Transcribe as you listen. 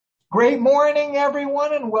Great morning,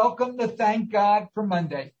 everyone, and welcome to Thank God for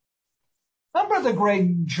Monday. I'm Brother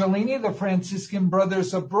Greg Cellini, the Franciscan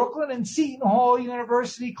Brothers of Brooklyn and Seton Hall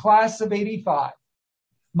University, class of 85.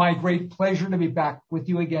 My great pleasure to be back with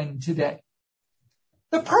you again today.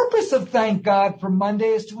 The purpose of Thank God for Monday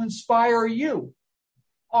is to inspire you,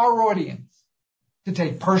 our audience, to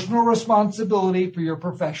take personal responsibility for your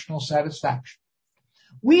professional satisfaction.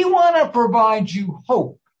 We want to provide you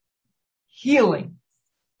hope, healing,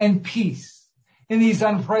 and peace in these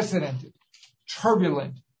unprecedented,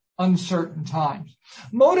 turbulent, uncertain times.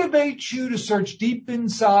 Motivate you to search deep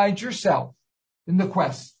inside yourself in the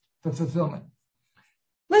quest for fulfillment.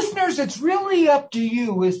 Listeners, it's really up to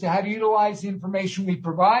you as to how to utilize the information we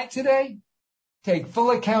provide today. Take full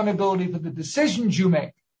accountability for the decisions you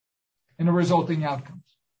make and the resulting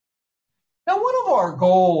outcomes. Now, one of our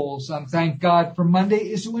goals on Thank God for Monday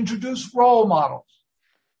is to introduce role models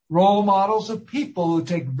of people who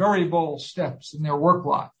take very bold steps in their work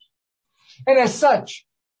lives. And as such,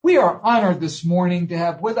 we are honored this morning to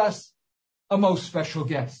have with us a most special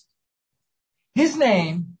guest. His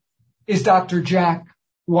name is Dr. Jack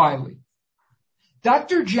Wiley.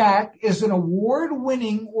 Dr. Jack is an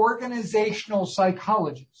award-winning organizational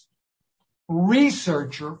psychologist,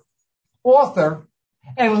 researcher, author,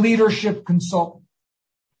 and leadership consultant.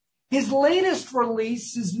 His latest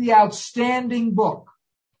release is the outstanding book,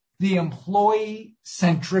 The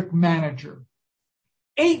Employee-Centric Manager,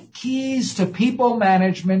 8 Keys to People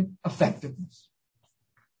Management Effectiveness.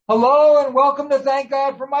 Hello and welcome to Thank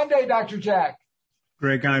God for Monday, Dr. Jack.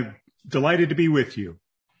 Greg, I'm delighted to be with you.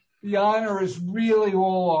 The honor is really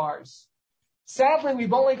all ours. Sadly,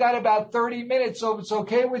 we've only got about 30 minutes, so if it's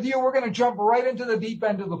okay with you, we're going to jump right into the deep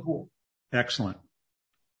end of the pool. Excellent.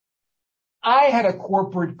 I had a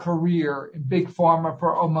corporate career in Big Pharma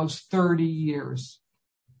for almost 30 years.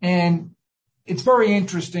 And it's very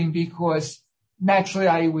interesting because naturally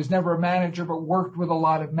I was never a manager, but worked with a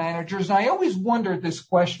lot of managers. And I always wondered this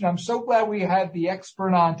question. I'm so glad we had the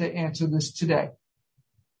expert on to answer this today.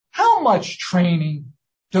 How much training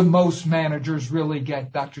do most managers really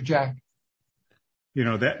get, Dr. Jack? You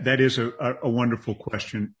know, that is a wonderful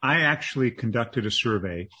question. I actually conducted a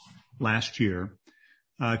survey last year,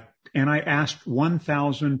 and I asked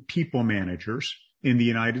 1,000 people managers in the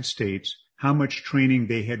United States how much training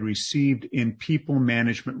they had received in people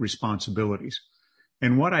management responsibilities.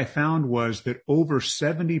 And what I found was that over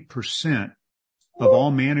 70% of all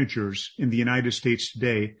managers in the United States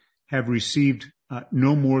today have received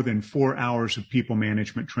no more than 4 hours of people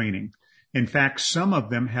management training. In fact, some of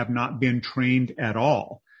them have not been trained at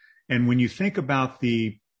all. And when you think about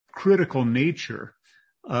the critical nature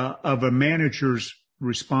of a manager's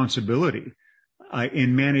responsibility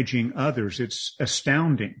in managing others, it's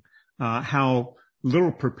astounding how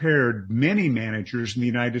little prepared many managers in the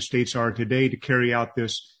United States are today to carry out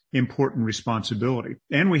this important responsibility.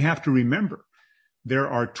 And we have to remember, there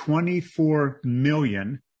are 24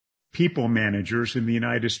 million people managers in the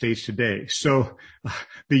United States today. So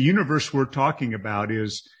the universe we're talking about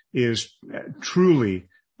is truly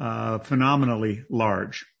phenomenally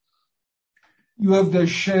large. You have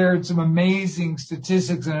just shared some amazing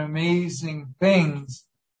statistics and amazing things.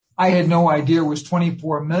 I had no idea it was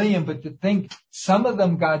 24 million, but to think some of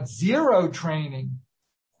them got zero training,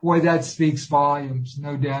 boy, that speaks volumes,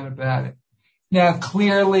 no doubt about it. Now,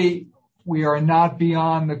 clearly, we are not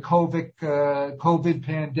beyond the COVID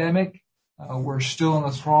pandemic. We're still in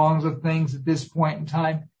the throngs of things at this point in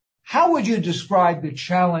time. How would you describe the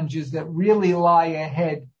challenges that really lie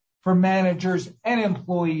ahead for managers and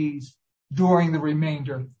employees during the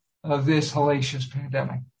remainder of this hellacious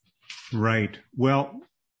pandemic? Right. Well,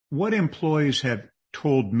 what employees have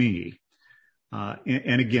told me,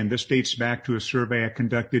 and again, this dates back to a survey I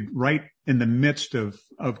conducted right in the midst of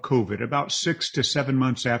COVID, about 6 to 7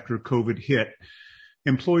 months after COVID hit.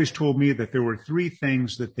 Employees told me that there were 3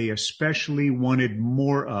 things that they especially wanted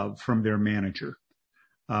more of from their manager.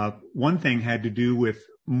 One thing had to do with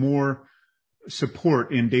more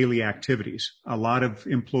support in daily activities. A lot of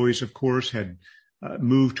employees, of course, had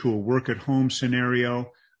moved to a work-at-home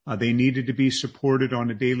scenario. They needed to be supported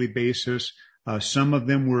on a daily basis. Some of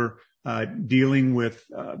them were dealing with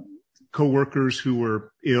coworkers who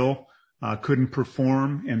were ill, couldn't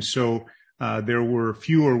perform, and so there were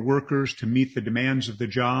fewer workers to meet the demands of the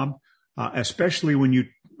job, especially when you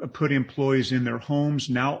put employees in their homes.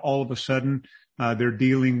 Now, all of a sudden, they're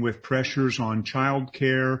dealing with pressures on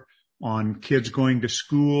childcare, on kids going to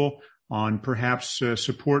school, on perhaps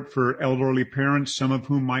support for elderly parents, some of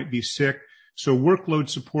whom might be sick. So workload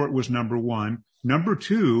support was number one. Number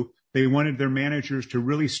two they wanted their managers to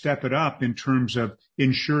really step it up in terms of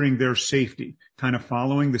ensuring their safety, kind of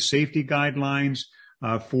following the safety guidelines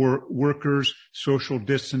for workers, social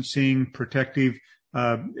distancing, protective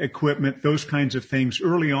equipment, those kinds of things.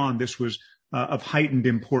 Early on, this was of heightened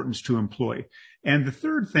importance to employ. And the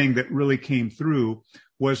third thing that really came through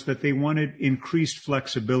was that they wanted increased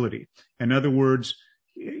flexibility. In other words,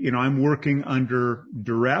 I'm working under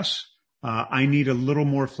duress. I need a little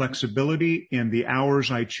more flexibility in the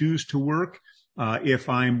hours I choose to work. If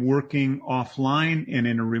I'm working offline and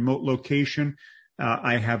in a remote location,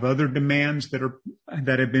 I have other demands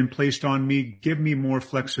that have been placed on me. Give me more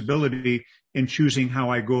flexibility in choosing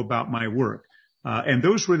how I go about my work. And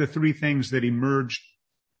those were the three things that emerged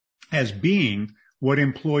as being what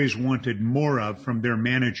employees wanted more of from their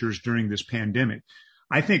managers during this pandemic.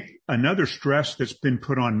 I think another stress that's been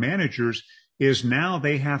put on managers is now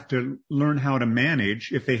they have to learn how to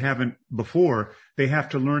manage. If they haven't before, they have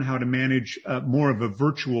to learn how to manage more of a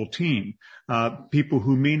virtual team, people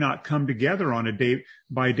who may not come together on a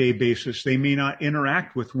day-by-day basis. They may not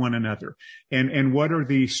interact with one another. And what are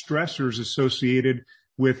the stressors associated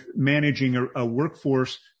with managing a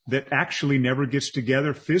workforce that actually never gets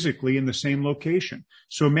together physically in the same location?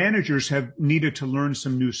 So managers have needed to learn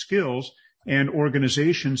some new skills, and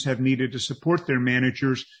organizations have needed to support their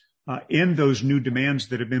managers in those new demands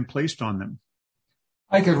that have been placed on them.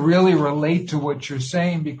 I could really relate to what you're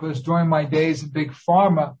saying, because during my days in Big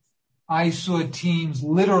Pharma, I saw teams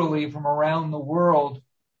literally from around the world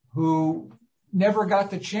who never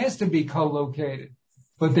got the chance to be co-located,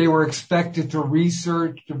 but they were expected to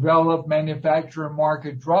research, develop, manufacture, and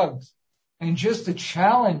market drugs. And just the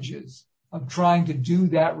challenges of trying to do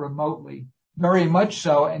that remotely, very much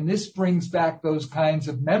so. And this brings back those kinds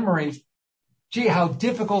of memories. Gee, how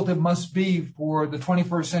difficult it must be for the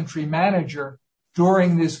 21st century manager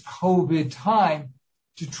during this COVID time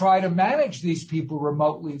to try to manage these people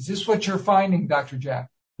remotely. Is this what you're finding, Dr. Jack?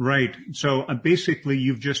 Right. So basically,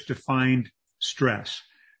 you've just defined stress.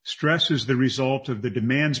 Stress is the result of the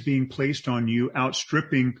demands being placed on you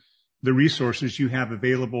outstripping the resources you have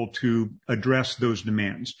available to address those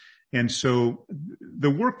demands. And so the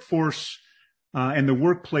workforce and the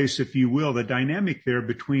workplace, if you will, the dynamic there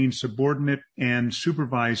between subordinate and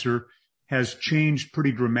supervisor has changed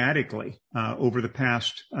pretty dramatically over the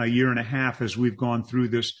past year and a half as we've gone through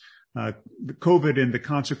this COVID and the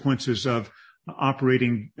consequences of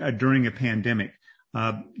operating during a pandemic.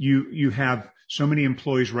 You have so many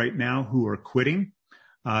employees right now who are quitting.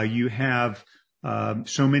 You have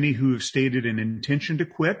so many who have stated an intention to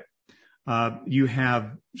quit. You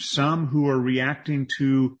have some who are reacting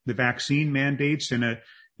to the vaccine mandates in a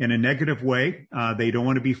negative way. They don't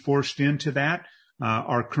want to be forced into that.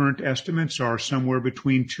 Our current estimates are somewhere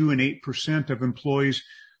between 2 and 8% of employees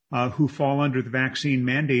who fall under the vaccine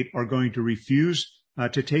mandate are going to refuse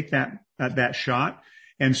to take that shot.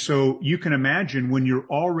 And so you can imagine when you're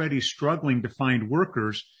already struggling to find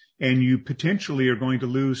workers and you potentially are going to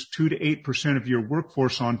lose 2 to 8% of your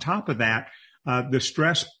workforce on top of that, the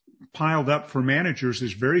stress piled up for managers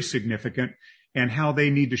is very significant, and how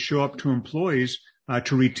they need to show up to employees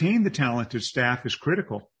to retain the talented staff is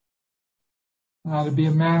critical. To be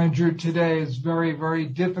a manager today is very, very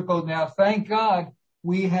difficult. Now, thank God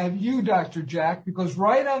we have you, Dr. Jack, because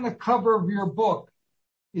right on the cover of your book,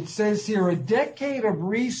 it says here, a decade of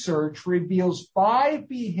research reveals 5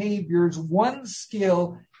 behaviors, 1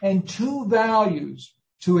 skill, and 2 values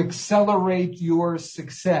to accelerate your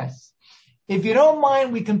success. If you don't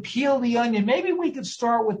mind, we can peel the onion. Maybe we could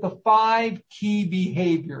start with the 5 key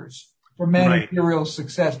behaviors for managerial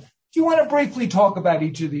success. Do you want to briefly talk about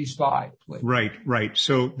each of these 5, please? Right.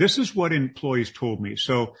 So this is what employees told me.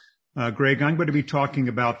 So, Greg, I'm going to be talking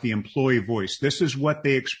about the employee voice. This is what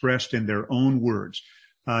they expressed in their own words.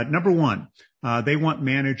 Number 1, they want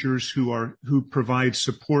managers who provide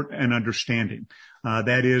support and understanding.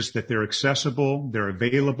 That is, that they're accessible, they're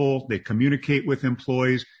available, they communicate with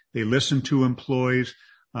employees, they listen to employees,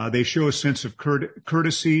 they show a sense of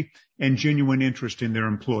courtesy and genuine interest in their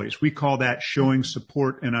employees. We call that showing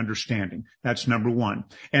support and understanding. That's number 1.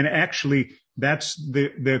 And actually, that's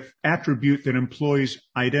the attribute that employees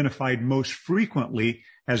identified most frequently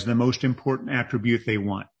as the most important attribute they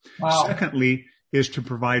want. Wow. Secondly, is to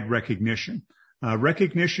provide recognition.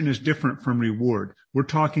 Recognition is different from reward. We're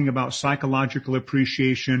talking about psychological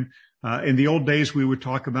appreciation. In the old days, we would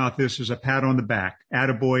talk about this as a pat on the back,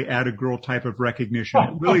 attaboy, attagirl type of recognition.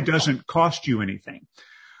 It really doesn't cost you anything.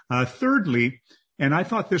 Thirdly, and I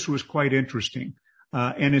thought this was quite interesting,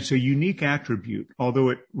 and it's a unique attribute, although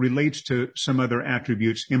it relates to some other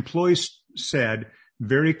attributes. Employees said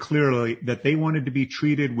very clearly that they wanted to be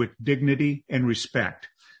treated with dignity and respect.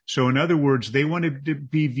 So in other words, they wanted to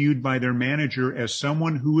be viewed by their manager as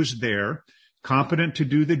someone who is there, competent to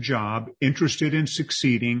do the job, interested in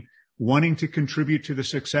succeeding, wanting to contribute to the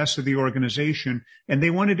success of the organization, and they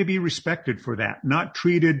wanted to be respected for that, not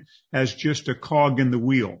treated as just a cog in the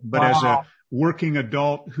wheel, but as a working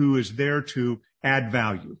adult who is there to add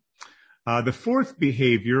value. The fourth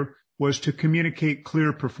behavior was to communicate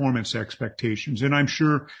clear performance expectations. And I'm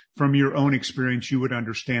sure from your own experience, you would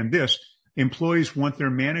understand this. Employees want their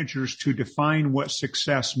managers to define what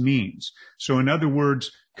success means. So in other words,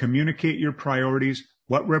 communicate your priorities,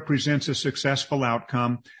 what represents a successful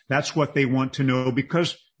outcome. That's what they want to know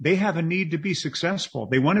because they have a need to be successful.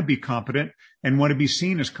 They want to be competent and want to be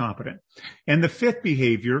seen as competent. And the fifth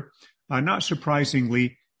behavior, not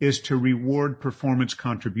surprisingly, is to reward performance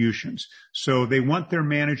contributions. So they want their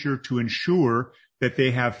manager to ensure that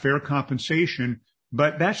they have fair compensation,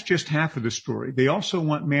 but that's just half of the story. They also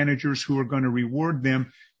want managers who are going to reward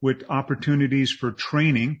them with opportunities for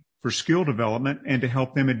training, for skill development, and to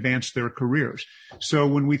help them advance their careers. So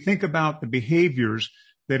when we think about the behaviors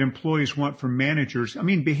that employees want from managers, I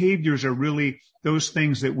mean, behaviors are really those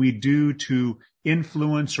things that we do to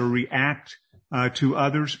influence or react to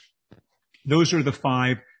others. Those are the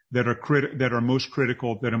five that are most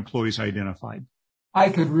critical that employees identified. I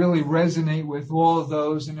could really resonate with all of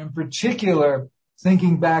those, and in particular,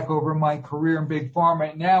 thinking back over my career in Big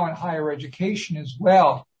Pharma and now in higher education as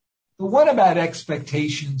well. The one about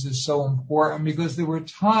expectations is so important because there were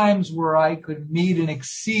times where I could meet and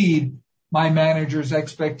exceed my manager's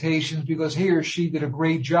expectations because he or she did a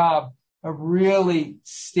great job of really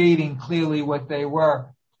stating clearly what they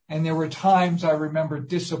were. And there were times I remember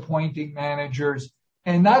disappointing managers.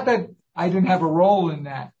 And not that I didn't have a role in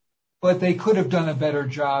that, but they could have done a better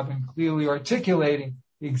job in clearly articulating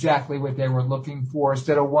exactly what they were looking for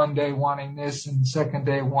instead of one day wanting this and the second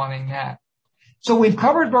day wanting that. So we've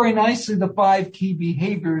covered very nicely the 5 key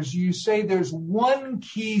behaviors. You say there's one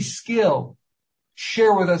key skill.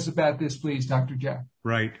 Share with us about this, please, Dr. Jack.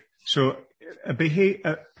 Right. So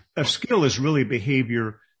a skill is really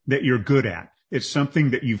behavior that you're good at. It's something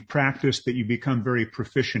that you've practiced, that you become very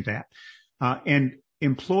proficient at. And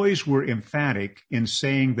employees were emphatic in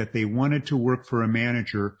saying that they wanted to work for a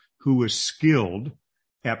manager who was skilled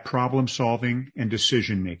at problem solving and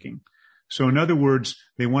decision making. So in other words,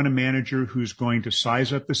 they want a manager who's going to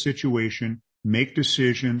size up the situation, make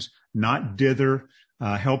decisions, not dither,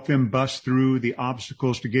 help them bust through the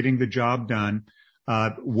obstacles to getting the job done,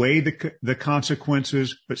 weigh the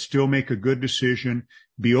consequences, but still make a good decision,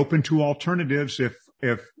 be open to alternatives if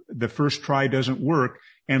the first try doesn't work,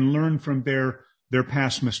 and learn from their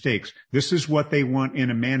past mistakes. This is what they want in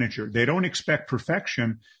a manager. They don't expect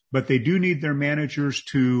perfection, but they do need their managers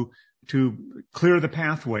to clear the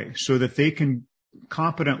pathway so that they can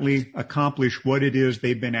competently accomplish what it is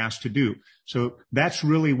they've been asked to do. So that's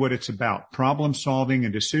really what it's about, problem solving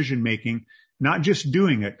and decision making, not just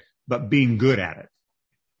doing it, but being good at it.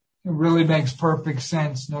 It really makes perfect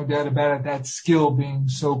sense, no doubt about it, that skill being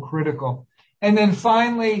so critical. And then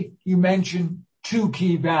finally, you mentioned 2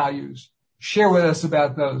 key values. Share with us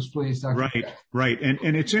about those, please, Dr. Right.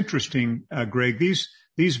 And it's interesting, Greg, these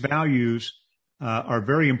values are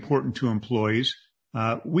very important to employees.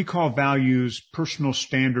 We call values personal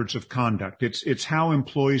standards of conduct. It's how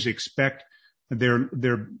employees expect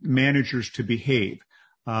their managers to behave.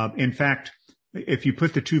 In fact, if you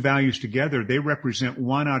put the 2 values together, they represent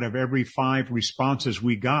 1 out of every 5 responses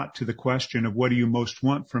we got to the question of what do you most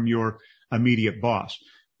want from your immediate boss.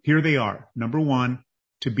 Here they are. Number 1,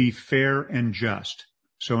 to be fair and just.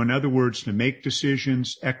 So in other words, to make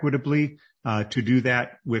decisions equitably, to do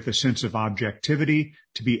that with a sense of objectivity,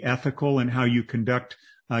 to be ethical in how you conduct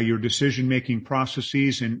your decision-making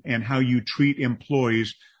processes and how you treat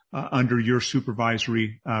employees under your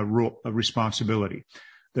supervisory responsibility.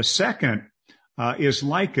 The second is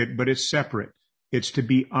like it, but it's separate. It's to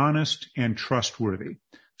be honest and trustworthy.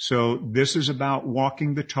 So this is about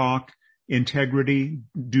walking the talk, integrity.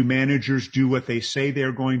 Do managers do what they say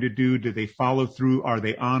they're going to do? Do they follow through? Are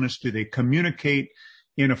they honest? Do they communicate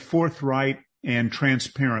in a forthright and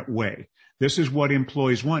transparent way? This is what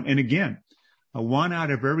employees want. And again, 1 out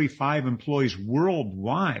of every 5 employees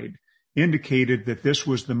worldwide indicated that this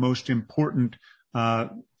was the most important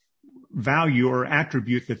value or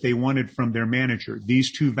attribute that they wanted from their manager,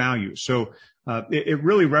 these 2 values. So it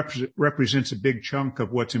really represents a big chunk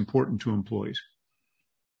of what's important to employees.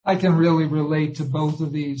 I can really relate to both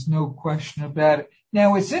of these, no question about it.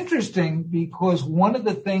 Now, it's interesting because one of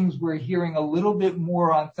the things we're hearing a little bit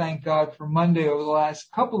more on Thank God for Monday over the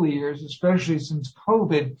last couple of years, especially since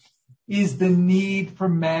COVID, is the need for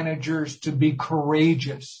managers to be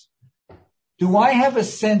courageous, do I have a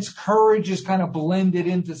sense courage is kind of blended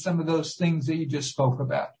into some of those things that you just spoke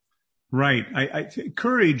about? Right.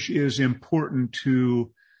 Courage is important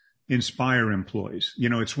to inspire employees. You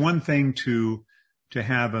know, it's one thing to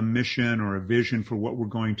have a mission or a vision for what we're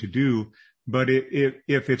going to do, but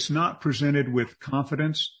if it's not presented with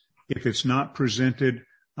confidence, if it's not presented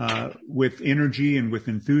with energy and with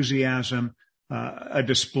enthusiasm, a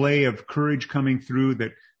display of courage coming through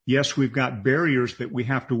that, yes, we've got barriers that we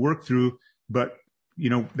have to work through, but you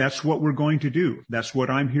know, that's what we're going to do. That's what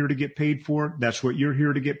I'm here to get paid for. That's what you're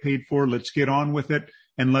here to get paid for. Let's get on with it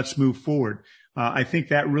and let's move forward. I think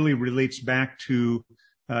that really relates back to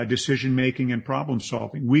decision making and problem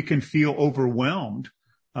solving. We can feel overwhelmed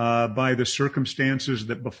by the circumstances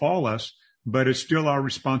that befall us, but it's still our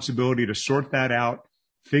responsibility to sort that out,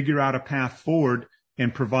 figure out a path forward,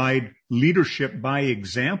 and provide leadership by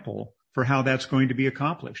example for how that's going to be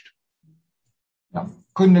accomplished.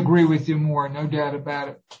 Couldn't agree with you more, no doubt about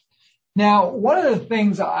it. Now, one of the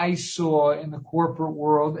things I saw in the corporate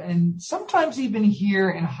world, and sometimes even here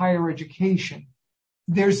in higher education,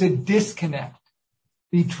 there's a disconnect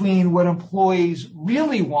between what employees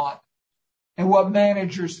really want and what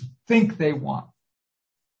managers think they want.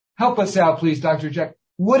 Help us out, please, Dr. Jack.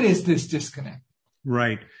 What is this disconnect?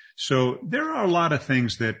 Right. So there are a lot of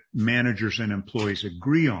things that managers and employees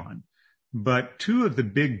agree on, but two of the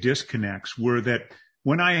big disconnects were that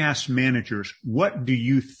when I asked managers, what do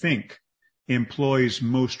you think employees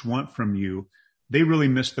most want from you? They really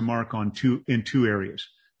missed the mark in two areas.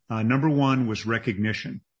 Number one was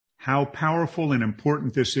recognition, how powerful and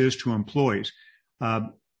important this is to employees.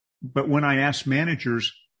 But when I asked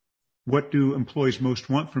managers, what do employees most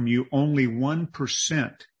want from you? Only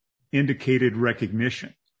 1% indicated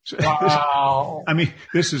recognition. So, wow. I mean,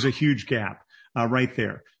 this is a huge gap right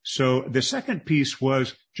there. So the second piece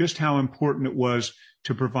was just how important it was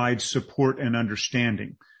to provide support and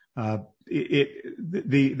understanding.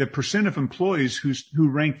 The percent of employees who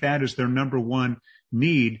ranked that as their number one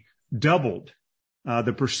need doubled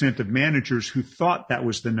the percent of managers who thought that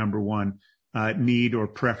was the number one need or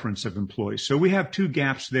preference of employees. So we have two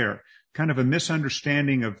gaps there, kind of a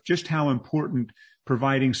misunderstanding of just how important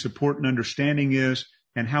providing support and understanding is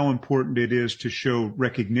and how important it is to show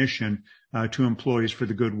recognition to employees for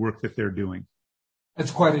the good work that they're doing.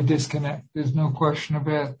 That's quite a disconnect. There's no question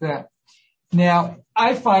about that. Now,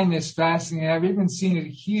 I find this fascinating. I've even seen it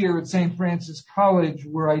here at St. Francis College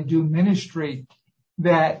where I do ministry,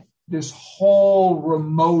 that this whole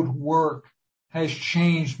remote work has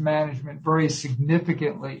changed management very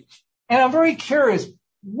significantly. And I'm very curious,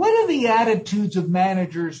 what are the attitudes of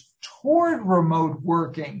managers toward remote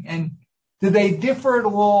working? And do they differ at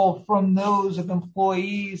all from those of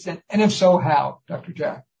employees? And if so, how, Dr.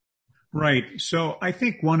 Jack? Right. So I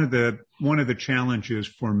think one of the challenges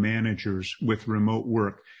for managers with remote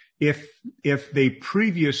work, if they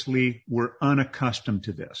previously were unaccustomed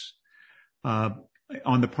to this,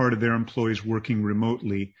 on the part of their employees working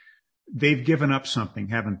remotely, they've given up something,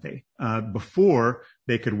 haven't they? Before,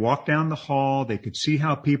 they could walk down the hall, they could see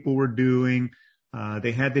how people were doing,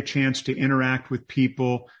 they had the chance to interact with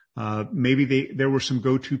people. Maybe there were some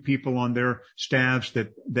go-to people on their staffs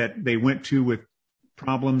that they went to with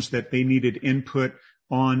problems that they needed input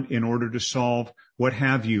on in order to solve, what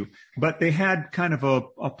have you. But they had kind of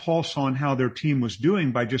a pulse on how their team was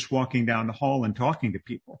doing by just walking down the hall and talking to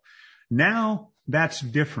people. Now that's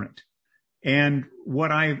different. And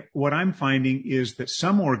what I'm finding is that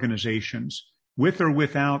some organizations, with or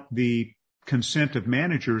without the consent of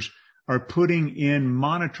managers, are putting in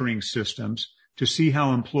monitoring systems to see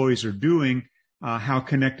how employees are doing, how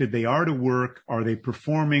connected they are to work, are they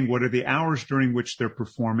performing, what are the hours during which they're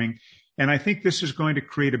performing. And I think this is going to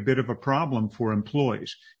create a bit of a problem for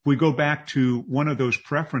employees. If we go back to one of those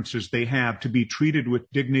preferences they have to be treated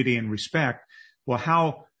with dignity and respect, well,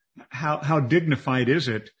 how dignified is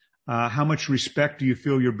it? How much respect do you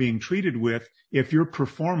feel you're being treated with if your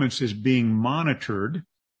performance is being monitored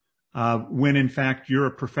when in fact you're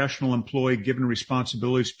a professional employee given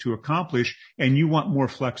responsibilities to accomplish and you want more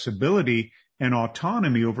flexibility and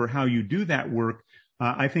autonomy over how you do that work?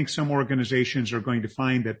 I think some organizations are going to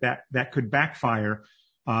find that could backfire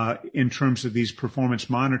in terms of these performance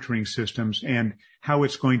monitoring systems and how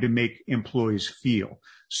it's going to make employees feel.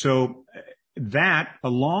 So that,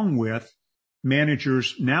 along with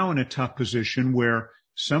managers now in a tough position where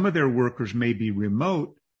some of their workers may be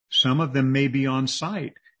remote, some of them may be on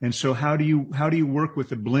site. And so how do you work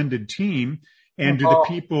with a blended team? And do the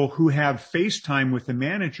people who have FaceTime with the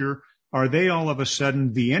manager, are they all of a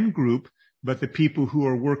sudden the in group, but the people who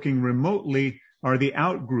are working remotely are the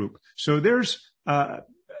out group? So there's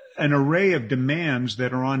an array of demands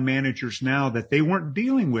that are on managers now that they weren't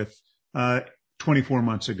dealing with 24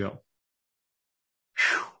 months ago.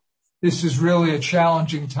 This is really a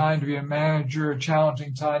challenging time to be a manager, a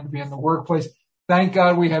challenging time to be in the workplace. Thank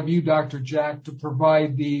God we have you, Dr. Jack, to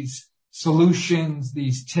provide these solutions,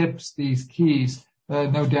 these tips, these keys.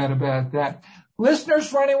 No doubt about that. Listeners,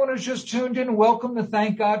 for anyone who's just tuned in, welcome to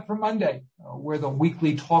Thank God for Monday. We're the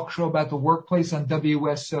weekly talk show about the workplace on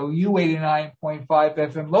WSOU 89.5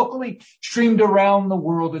 FM, locally streamed around the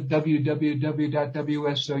world at www.wsou.net.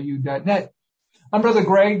 I'm Brother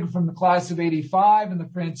Greg from the class of 85 and the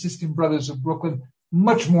Franciscan Brothers of Brooklyn.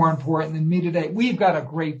 Much more important than me today, we've got a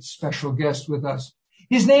great special guest with us.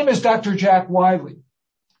 His name is Dr. Jack Wiley.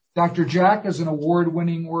 Dr. Jack is an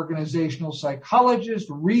award-winning organizational psychologist,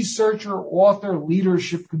 researcher, author,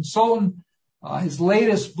 leadership consultant. His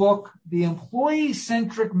latest book, The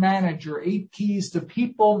Employee-Centric Manager, 8 Keys to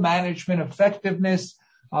People Management Effectiveness.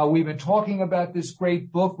 We've been talking about this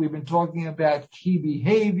great book. We've been talking about key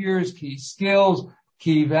behaviors, key skills,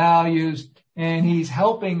 key values, and he's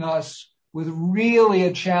helping us with really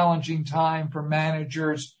a challenging time for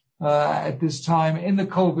managers at this time in the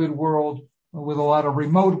COVID world, with a lot of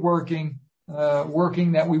remote working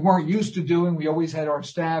that we weren't used to doing. We always had our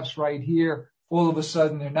staffs right here. All of a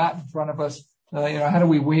sudden, they're not in front of us. How do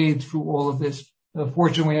we wade through all of this?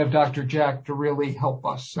 Fortunately, we have Dr. Jack to really help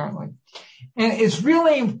us, certainly. And it's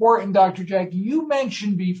really important, Dr. Jack, you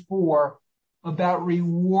mentioned before about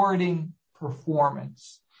rewarding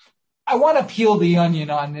performance. I want to peel the onion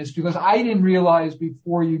on this because I didn't realize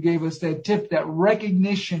before you gave us that tip that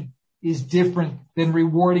recognition is different than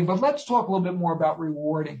rewarding. But let's talk a little bit more about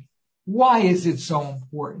rewarding. Why is it so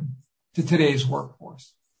important to today's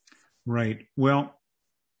workforce? Right. Well,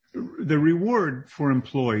 the reward for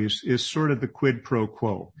employees is sort of the quid pro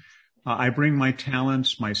quo. I bring my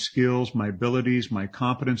talents, my skills, my abilities, my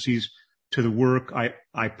competencies to the work.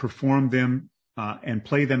 I perform them and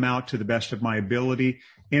play them out to the best of my ability.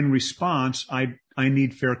 In response, I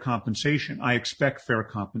need fair compensation. I expect fair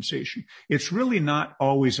compensation. It's really not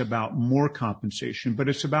always about more compensation, but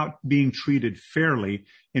it's about being treated fairly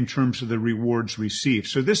in terms of the rewards received.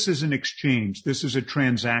 So this is an exchange. This is a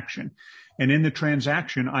transaction. And in the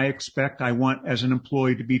transaction, I want as an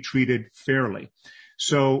employee to be treated fairly.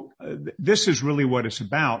 So this is really what it's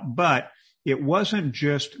about. But it wasn't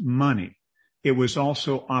just money. It was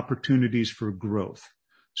also opportunities for growth.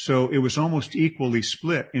 So it was almost equally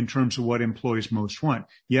split in terms of what employees most want.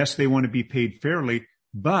 Yes, they want to be paid fairly,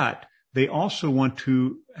 but they also want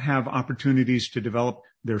to have opportunities to develop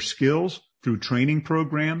their skills through training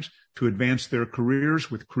programs, to advance their careers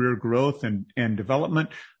with career growth and development.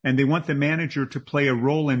 And they want the manager to play a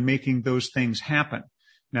role in making those things happen.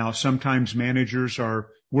 Now, sometimes managers are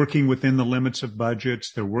working within the limits of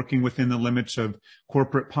budgets. They're working within the limits of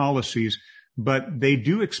corporate policies. But they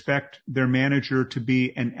do expect their manager to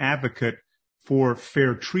be an advocate for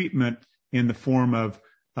fair treatment in the form of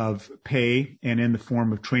pay and in the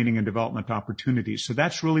form of training and development opportunities. So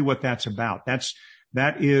that's really what that's about. That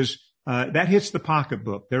hits the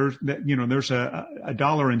pocketbook. There's a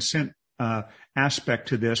dollar and cent aspect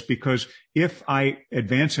to this, because if I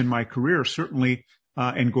advance in my career, certainly,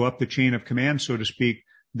 and go up the chain of command, so to speak,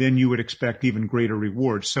 then you would expect even greater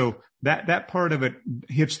rewards. So that part of it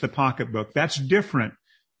hits the pocketbook. That's different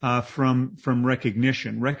from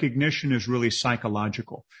recognition. Recognition is really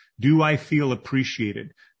psychological. Do I feel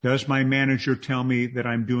appreciated? Does my manager tell me that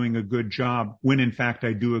I'm doing a good job when in fact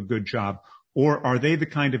I do a good job? Or are they the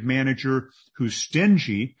kind of manager who's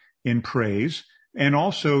stingy in praise and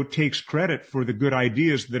also takes credit for the good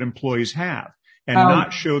ideas that employees have and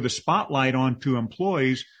not show the spotlight onto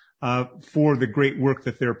employees for the great work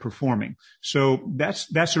that they're performing? So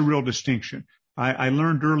that's a real distinction. I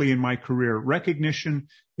learned early in my career, recognition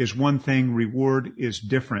is one thing, reward is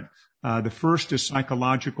different. The first is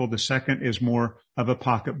psychological. The second is more of a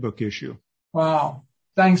pocketbook issue. Wow.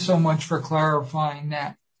 Thanks so much for clarifying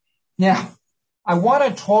that. Now, I want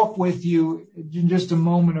to talk with you in just a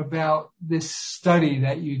moment about this study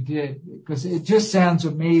that you did, because it just sounds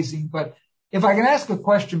amazing. But if I can ask a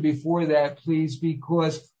question before that, please,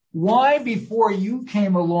 because why, before you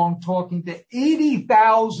came along talking to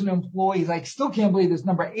 80,000 employees, I still can't believe this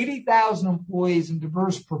number, 80,000 employees in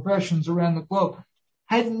diverse professions around the globe,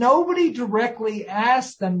 had nobody directly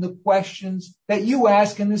asked them the questions that you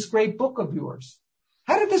ask in this great book of yours?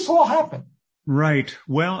 How did this all happen? Right.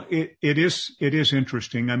 Well, it is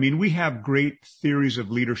interesting. I mean, we have great theories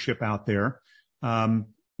of leadership out there,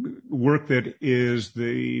 work that is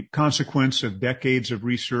the consequence of decades of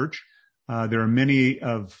research. There are many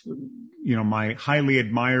of, my highly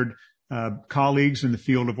admired colleagues in the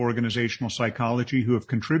field of organizational psychology who have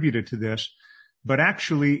contributed to this. But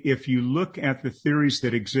actually, if you look at the theories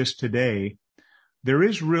that exist today, there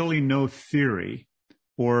is really no theory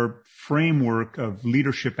or framework of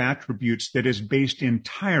leadership attributes that is based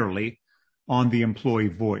entirely on the employee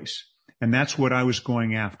voice. And that's what I was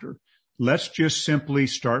going after. Let's just simply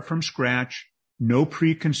start from scratch, no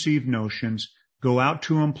preconceived notions, go out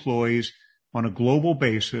to employees on a global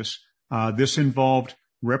basis. This involved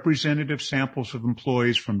representative samples of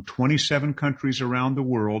employees from 27 countries around the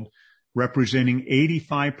world, representing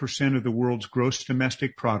 85% of the world's gross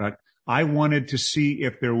domestic product. I wanted to see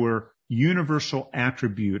if there were universal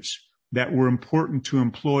attributes that were important to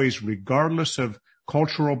employees, regardless of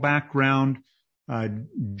cultural background,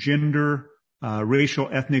 gender, racial,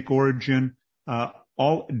 ethnic origin,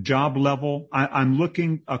 all job level. I'm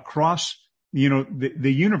looking across, the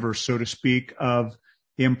universe, so to speak, of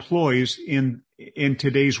employees in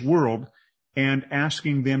today's world and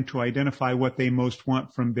asking them to identify what they most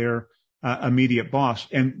want from their immediate boss.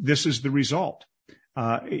 And this is the result.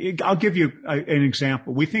 I'll give you an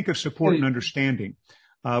example. We think of support and understanding.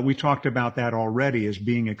 We talked about that already as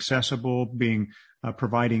being accessible,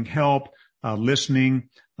 providing help, listening,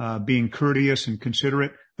 being courteous and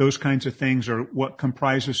considerate. Those kinds of things are what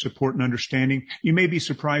comprises support and understanding. You may be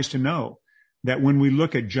surprised to know that when we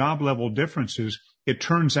look at job level differences, it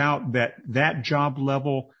turns out that job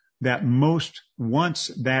level that most wants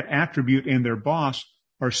that attribute in their boss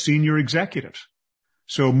are senior executives.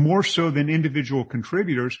 So more so than individual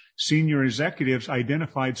contributors, senior executives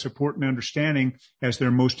identified support and understanding as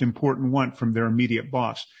their most important want from their immediate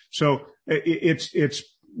boss. So it's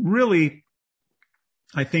really,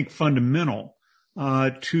 I think, fundamental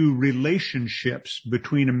to relationships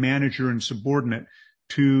between a manager and subordinate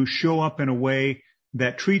to show up in a way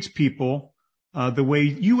that treats people the way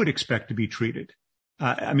you would expect to be treated.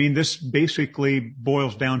 This basically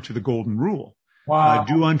boils down to the golden rule. Wow.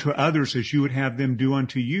 Do unto others as you would have them do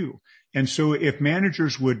unto you. And so if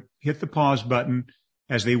managers would hit the pause button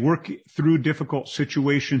as they work through difficult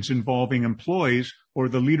situations involving employees or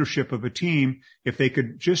the leadership of a team, if they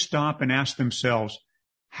could just stop and ask themselves,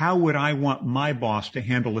 how would I want my boss to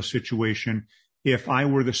handle a situation if I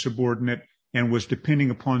were the subordinate and was depending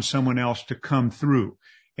upon someone else to come through?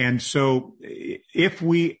 And so if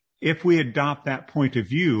we adopt that point of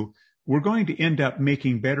view, we're going to end up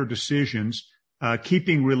making better decisions,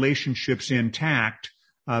 keeping relationships intact,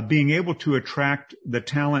 being able to attract the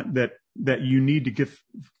talent that you need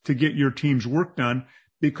to get your team's work done,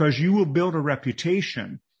 because you will build a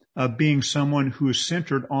reputation of being someone who is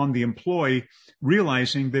centered on the employee,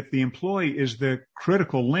 realizing that the employee is the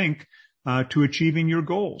critical link to achieving your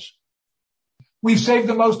goals. We've saved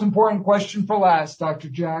the most important question for last, Dr.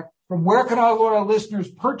 Jack. From where can our loyal listeners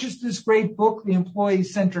purchase this great book, The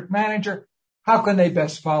Employee-Centric Manager? How can they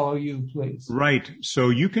best follow you, please? Right. So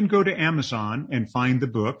you can go to Amazon and find the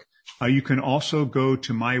book. You can also go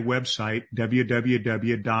to my website,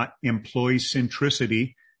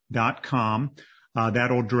 www.employeecentricity.com.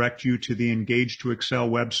 That'll direct you to the Engage to Excel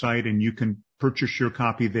website, and you can purchase your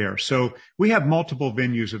copy there. So we have multiple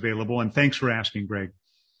venues available, and thanks for asking, Greg.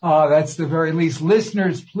 That's the very least.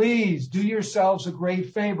 Listeners, please do yourselves a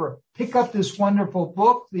great favor. Pick up this wonderful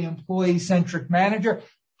book, The Employee-Centric Manager.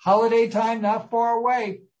 Holiday time, not far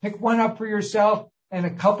away. Pick one up for yourself and a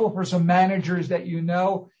couple for some managers that you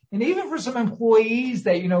know, and even for some employees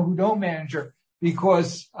that you know who don't manage,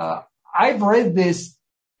 because I've read this.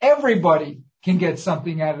 Everybody can get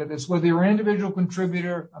something out of this, whether you're an individual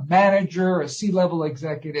contributor, a manager, a C-level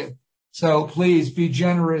executive. So please be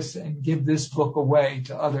generous and give this book away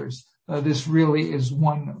to others. This really is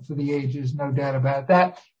one for the ages, no doubt about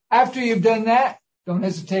that. After you've done that, don't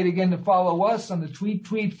hesitate again to follow us on the Tweet,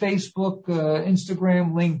 Facebook,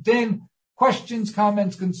 Instagram, LinkedIn. Questions,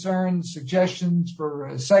 comments, concerns, suggestions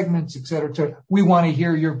for segments, et cetera. We want to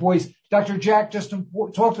hear your voice. Dr. Jack just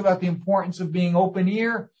talked about the importance of being open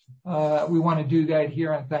ear. We want to do that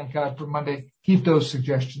here on Thank God for Monday. Keep those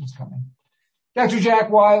suggestions coming. Dr. Jack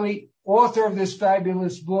Wiley, author of this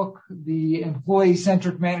fabulous book, The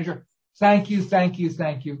Employee-Centric Manager. Thank you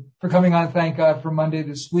for coming on Thank God for Monday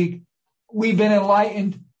this week. We've been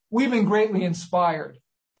enlightened. We've been greatly inspired,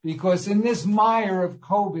 because in this mire of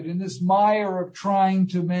COVID, in this mire of trying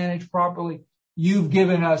to manage properly, you've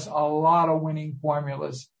given us a lot of winning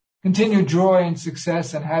formulas. Continued joy and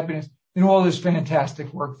success and happiness in all this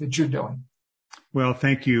fantastic work that you're doing. Well,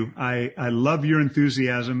 thank you. I love your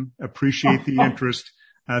enthusiasm. Appreciate the interest.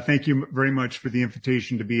 Thank you very much for the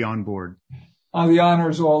invitation to be on board. The honor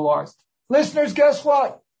is all ours. Listeners, guess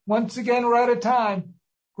what? Once again, we're out of time.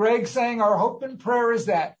 Greg saying our hope and prayer is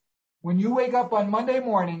that when you wake up on Monday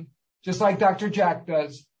morning, just like Dr. Jack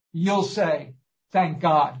does, you'll say, thank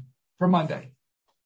God for Monday.